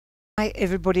Hi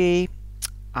everybody,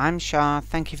 I'm Shah.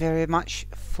 Thank you very much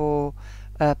for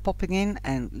popping in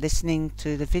and listening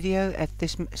to the video at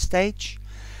this stage.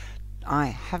 I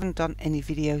haven't done any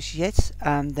videos yet.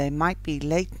 They might be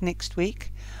late next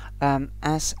week,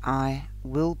 as I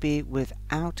will be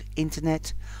without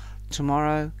internet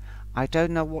tomorrow. I don't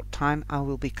know what time I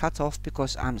will be cut off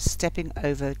because I'm stepping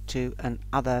over to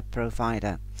another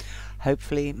provider.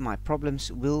 Hopefully my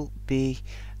problems will be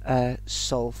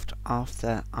solved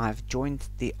after I've joined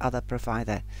the other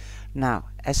provider. Now,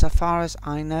 as far as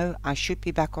I know, I should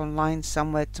be back online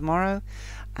somewhere tomorrow,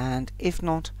 and if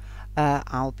not,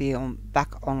 I'll be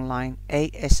back online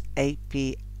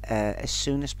ASAP as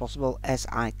soon as possible as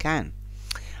I can.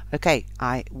 Okay,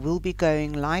 I will be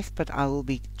going live, but I will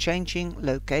be changing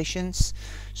locations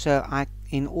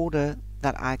in order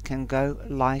that I can go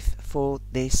live for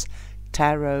this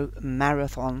tarot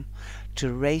marathon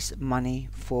to raise money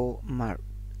for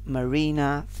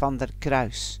Marina van der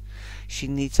Kruis. She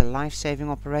needs a life-saving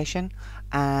operation,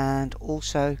 and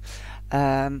also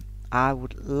I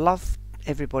would love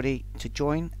everybody to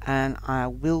join, and I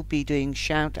will be doing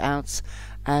shout outs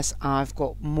as I've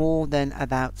got more than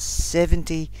about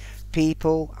 70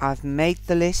 people. I've made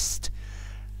the list.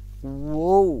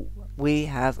 Whoa, we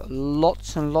have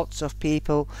lots and lots of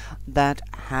people that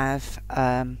have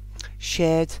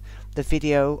shared the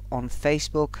video on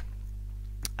Facebook,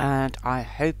 and I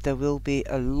hope there will be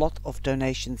a lot of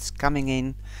donations coming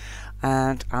in,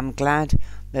 and I'm glad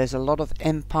there's a lot of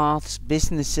empaths,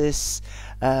 businesses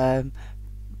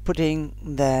putting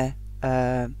their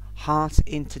heart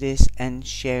into this and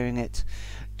sharing it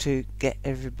to get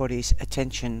everybody's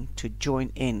attention to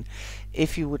join in.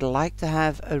 If you would like to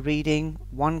have a reading,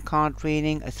 1 card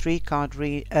reading, a 3 card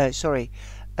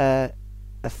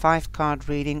a 5 card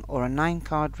reading, or a 9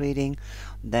 card reading,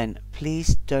 then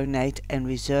please donate and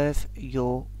reserve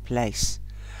your place.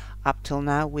 Up till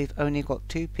now we've only got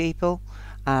 2 people,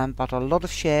 but a lot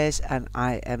of shares, and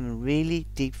I am really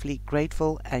deeply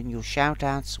grateful, and your shout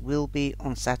outs will be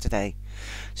on Saturday.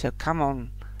 So come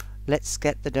on, let's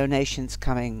get the donations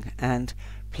coming, and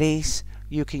please,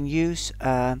 you can use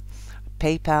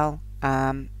PayPal,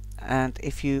 and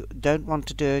if you don't want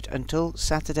to do it until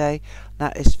Saturday,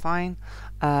 that is fine,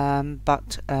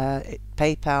 but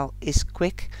PayPal is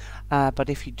quick, but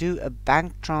if you do a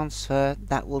bank transfer,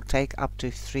 that will take up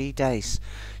to 3 days.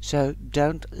 So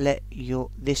don't let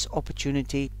this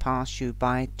opportunity pass you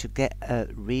by to get a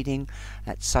reading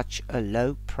at such a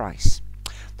low price.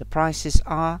 The prices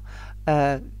are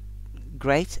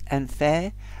great and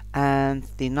fair, and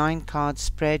the 9 card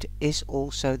spread is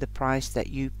also the price that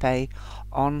you pay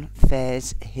on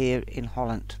fairs here in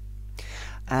Holland.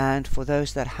 And for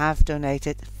those that have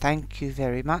donated, thank you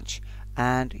very much,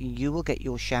 and you will get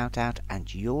your shout out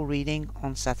and your reading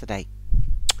on Saturday.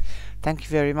 Thank you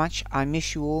very much. I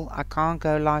miss you all. I can't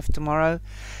go live tomorrow.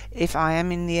 If I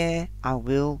am in the air, I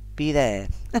will be there.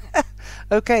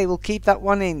 Okay, we'll keep that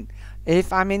one in.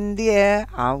 If I'm in the air,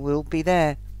 I will be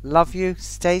there. Love you,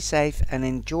 stay safe, and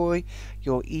enjoy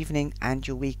your evening and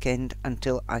your weekend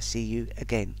until I see you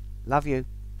again. Love you.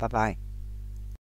 Bye bye.